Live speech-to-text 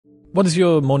What does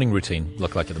your morning routine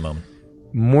look like at the moment?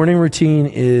 Morning routine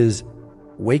is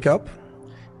wake up.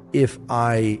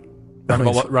 Round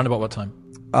about what time?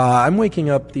 I'm waking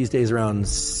up these days around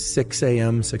 6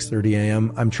 a.m., 6:30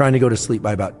 a.m. I'm trying to go to sleep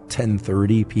by about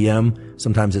 10:30 p.m.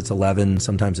 Sometimes it's 11,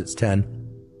 sometimes it's 10.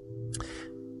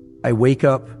 I wake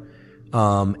up,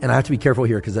 and I have to be careful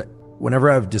here because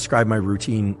whenever I've described my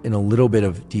routine in a little bit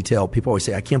of detail, people always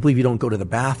say, I can't believe you don't go to the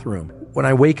bathroom. When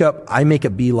I wake up, I make a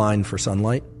beeline for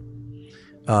sunlight.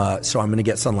 So I'm going to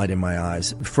get sunlight in my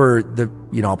eyes. I'll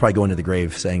probably go into the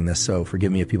grave saying this, so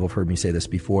forgive me if people have heard me say this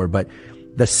before, but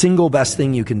the single best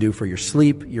thing you can do for your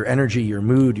sleep, your energy, your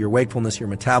mood, your wakefulness, your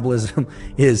metabolism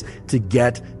is to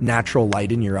get natural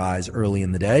light in your eyes early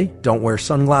in the day. Don't wear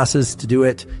sunglasses to do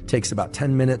it. It takes about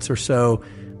 10 minutes or so.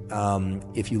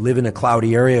 If you live in a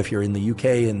cloudy area, if you're in the UK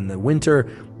in the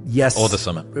winter, yes. Or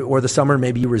the summer,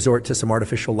 maybe you resort to some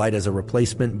artificial light as a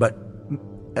replacement, but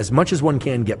as much as one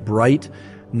can, get bright,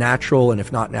 natural, and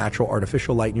if not natural,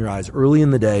 artificial light in your eyes early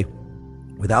in the day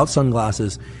without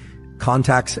sunglasses.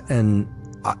 Contacts and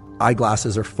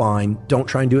eyeglasses are fine. Don't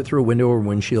try and do it through a window or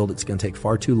windshield. It's going to take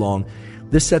far too long.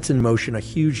 This sets in motion a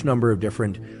huge number of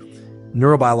different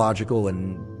neurobiological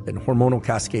and hormonal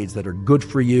cascades that are good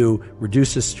for you,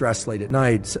 reduces stress late at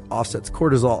night, offsets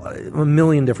cortisol, a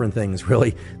million different things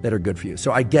really that are good for you.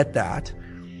 So I get that.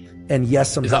 And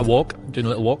yes, sometimes. Is that a walk? Doing a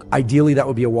little walk? Ideally, that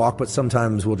would be a walk, but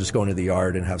sometimes we'll just go into the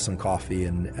yard and have some coffee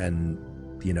and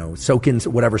soak in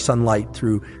whatever sunlight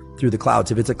through the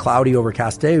clouds. If it's a cloudy,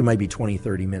 overcast day, it might be 20,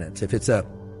 30 minutes. If it's a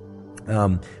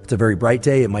very bright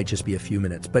day, it might just be a few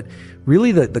minutes. But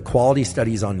really, the quality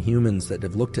studies on humans that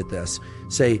have looked at this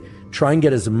say try and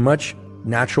get as much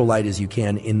natural light as you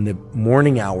can in the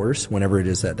morning hours, whenever it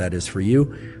is that is for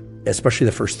you, especially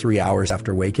the first 3 hours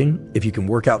after waking. If you can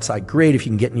work outside, great. If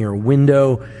you can get near a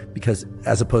window, because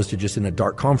as opposed to just in a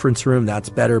dark conference room, that's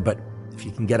better. But if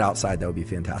you can get outside, that would be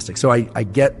fantastic. So I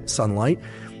get sunlight.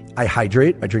 I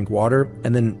hydrate, I drink water,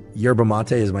 and then yerba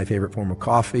mate is my favorite form of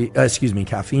caffeine.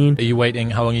 Are you waiting?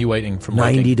 How long are you waiting from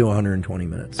 90 to 120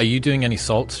 minutes. Are you doing any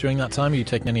salts during that time? Are you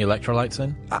taking any electrolytes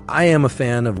in? I am a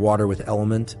fan of water with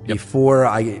element. Yep. Before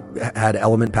I had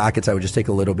element packets, I would just take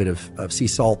a little bit of sea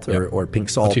salt or pink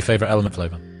salt. What's your favorite element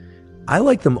flavor? I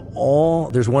like them all.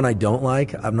 There's one I don't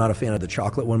like. I'm not a fan of the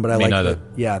chocolate one, but I like it.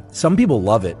 Yeah, some people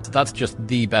love it. That's just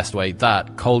the best way.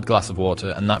 That cold glass of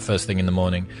water and that first thing in the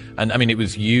morning. And I mean, it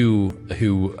was you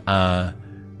who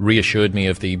reassured me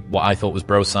of what I thought was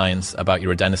bro science about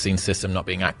your adenosine system not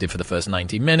being active for the first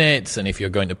 90 minutes. And if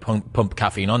you're going to pump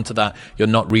caffeine onto that, you're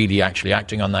not really actually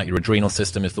acting on that. Your adrenal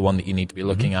system is the one that you need to be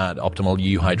looking at, optimal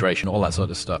euhydration, all that sort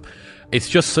of stuff. It's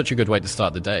just such a good way to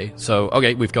start the day. So,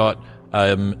 okay, we've got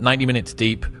 90 minutes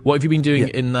deep. What have you been doing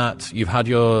in that? You've had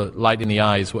your light in the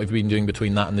eyes. What have you been doing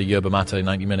between that and the yerba mate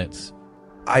 90 minutes?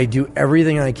 I do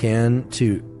everything I can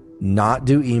to not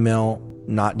do email,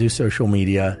 not do social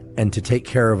media, and to take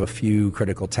care of a few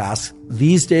critical tasks.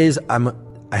 These days, I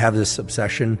have this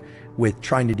obsession with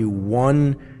trying to do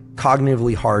one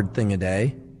cognitively hard thing a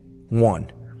day,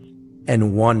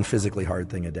 and one physically hard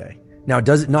thing a day. Now,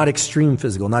 not extreme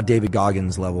physical, not David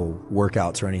Goggins level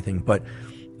workouts or anything, but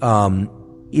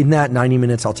in that 90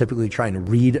 minutes, I'll typically try and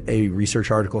read a research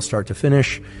article start to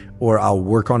finish, or I'll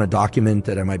work on a document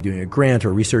that I might be doing a grant or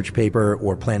a research paper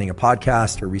or planning a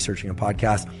podcast or researching a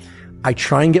podcast. I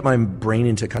try and get my brain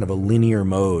into kind of a linear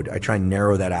mode. I try and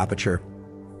narrow that aperture.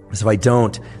 So if I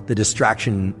don't, the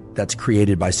distraction that's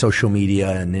created by social media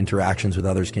and interactions with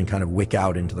others can kind of wick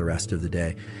out into the rest of the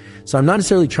day. So I'm not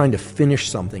necessarily trying to finish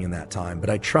something in that time, but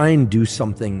I try and do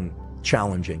something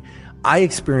challenging. I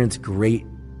experience great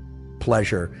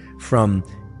pleasure from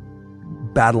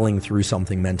battling through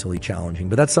something mentally challenging.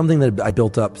 But that's something that I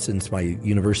built up since my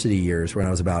university years, when I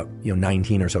was about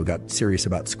 19 or so, got serious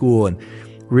about school and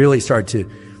really started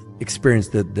to experience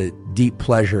the deep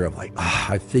pleasure of like,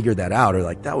 I figured that out, or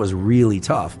like, that was really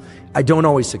tough. I don't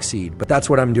always succeed, but that's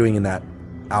what I'm doing in that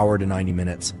hour to 90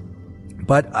 minutes.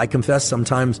 But I confess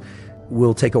sometimes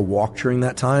we'll take a walk during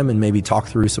that time and maybe talk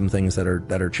through some things that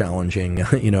are challenging,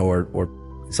 or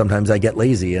sometimes I get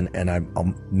lazy and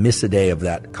I'll miss a day of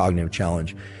that cognitive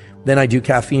challenge. Then I do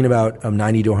caffeine about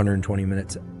 90 to 120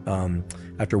 minutes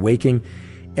after waking.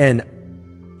 And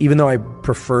even though I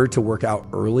prefer to work out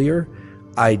earlier,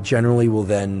 I generally will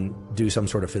then do some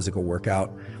sort of physical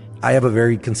workout. I have a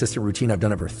very consistent routine. I've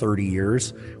done it for 30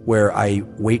 years where I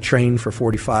weight train for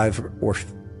 45 or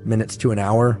minutes to an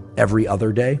hour every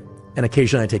other day. And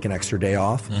occasionally I take an extra day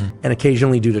off. And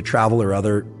occasionally, due to travel or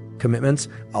other commitments,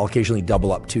 I'll occasionally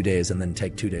double up 2 days and then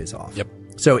take 2 days off. Yep.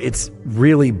 So it's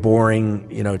really boring,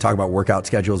 talk about workout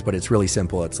schedules, but it's really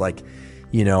simple. It's like,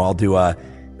 I'll do a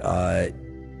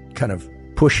kind kind of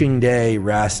pushing day,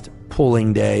 rest,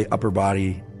 pulling day, upper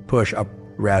body, push, up,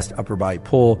 rest, upper body,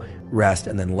 pull, rest,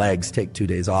 and then legs, take 2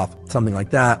 days off, something like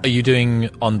that. Are you doing,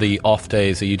 on the off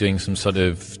days, are you doing some sort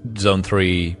of zone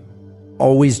 3?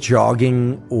 Always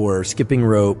jogging or skipping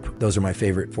rope. Those are my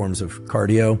favorite forms of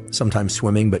cardio. Sometimes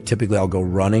swimming, but typically I'll go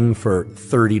running for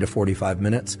 30 to 45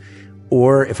 minutes.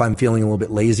 Or if I'm feeling a little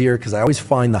bit lazier, because I always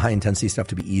find the high intensity stuff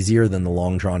to be easier than the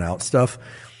long drawn out stuff,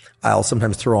 I'll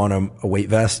sometimes throw on a weight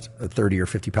vest, a 30 or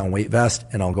 50 pound weight vest,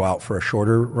 and I'll go out for a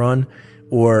shorter run.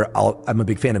 Or I'm a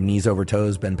big fan of Knees Over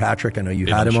Toes, Ben Patrick. I know you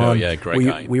had him on. Yeah, great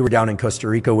guy. We were down in Costa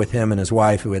Rica with him and his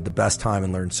wife, who had the best time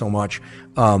and learned so much.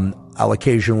 I'll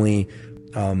occasionally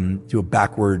do a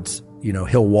backwards,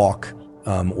 hill walk,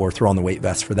 or throw on the weight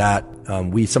vest for that.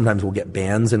 We sometimes will get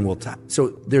bands and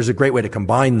so there's a great way to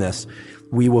combine this.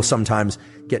 We will sometimes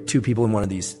get two people in one of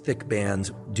these thick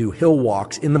bands, do hill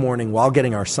walks in the morning while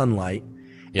getting our sunlight.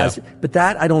 Yeah. But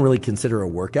that I don't really consider a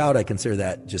workout. I consider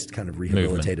that just kind of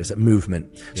rehabilitate us,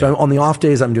 movement. So on the off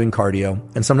days, I'm doing cardio,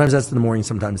 and sometimes that's in the morning,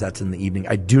 sometimes that's in the evening.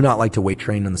 I do not like to weight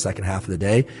train in the second half of the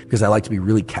day because I like to be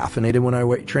really caffeinated when I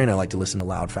weight train. I like to listen to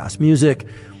loud, fast music.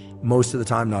 Most of the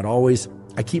time, not always.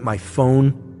 I keep my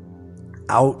phone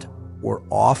out or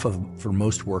off for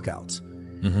most workouts.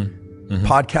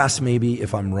 Podcasts maybe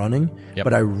if I'm running,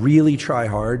 but I really try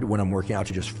hard when I'm working out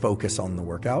to just focus on the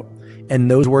workout. And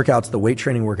those workouts, the weight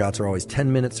training workouts, are always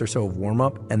 10 minutes or so of warm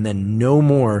up and then no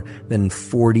more than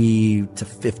 40 to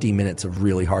 50 minutes of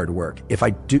really hard work. If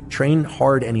I do train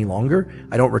hard any longer,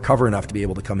 I don't recover enough to be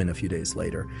able to come in a few days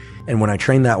later. And when I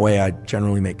train that way, I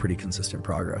generally make pretty consistent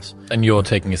progress. And you're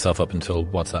taking yourself up until,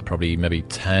 what's that, probably maybe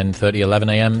 10, 30, 11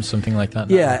 a.m., something like that?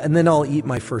 Yeah, and then I'll eat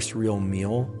my first real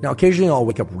meal. Now, occasionally I'll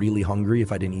wake up really hungry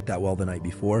if I didn't eat that well the night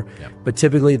before. But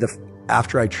typically,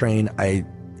 after I train,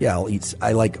 I'll eat.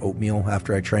 I like oatmeal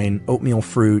after I train. Oatmeal,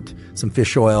 fruit, some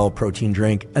fish oil, protein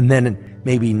drink, and then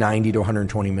maybe 90 to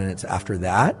 120 minutes after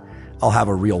that, I'll have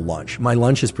a real lunch. My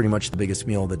lunch is pretty much the biggest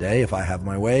meal of the day. If I have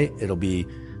my way, it'll be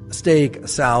a steak, a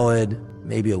salad,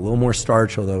 maybe a little more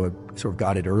starch, although I sort of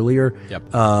got it earlier.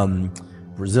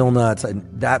 Brazil nuts.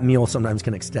 That meal sometimes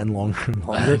can extend longer and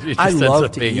longer. I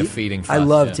love to eat. A feeding fast, I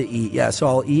love to eat. Yeah. So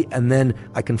I'll eat, and then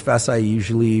I confess I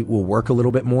usually will work a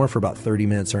little bit more for about 30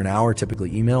 minutes or an hour,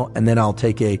 typically email, and then I'll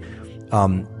take a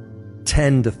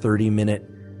 10 to 30 minute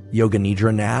yoga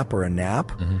nidra nap or a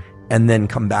nap, and then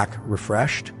come back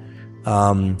refreshed.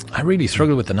 I really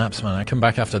struggle with the naps, man. I come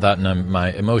back after that and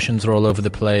my emotions are all over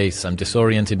the place. I'm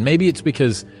disoriented. Maybe it's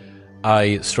because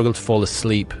I struggle to fall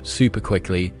asleep super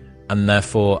quickly, and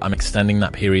therefore I'm extending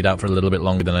that period out for a little bit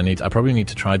longer than I need. I probably need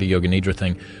to try the yoga nidra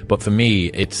thing, but for me,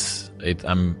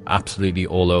 I'm absolutely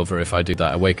all over if I do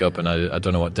that. I wake up and I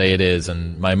don't know what day it is,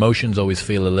 and my emotions always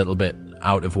feel a little bit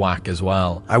out of whack as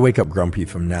well. I wake up grumpy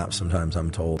from naps sometimes,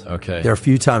 I'm told. Okay. There are a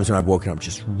few times when I've woken up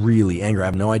just really angry. I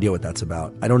have no idea what that's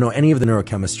about. I don't know any of the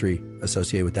neurochemistry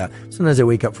associated with that. Sometimes I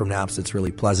wake up from naps, it's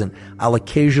really pleasant. I'll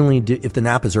occasionally do, if the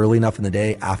nap is early enough in the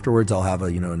day, afterwards I'll have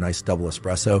a nice double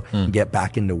espresso and get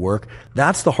back into work.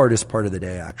 That's the hardest part of the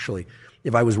day, actually.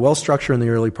 If I was well structured in the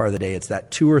early part of the day, it's that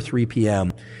 2 or 3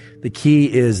 p.m. The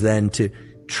key is then to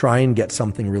try and get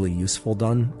something really useful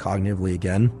done cognitively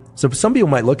again. So some people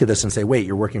might look at this and say, wait,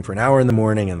 you're working for an hour in the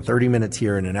morning and 30 minutes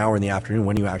here and an hour in the afternoon.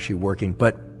 When are you actually working?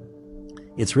 But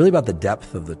it's really about the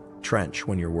depth of the trench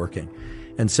when you're working.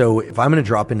 And so if I'm going to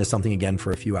drop into something again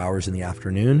for a few hours in the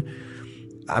afternoon,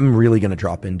 I'm really going to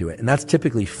drop into it. And that's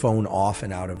typically phone off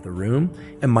and out of the room.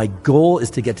 And my goal is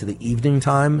to get to the evening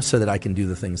time so that I can do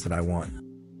the things that I want.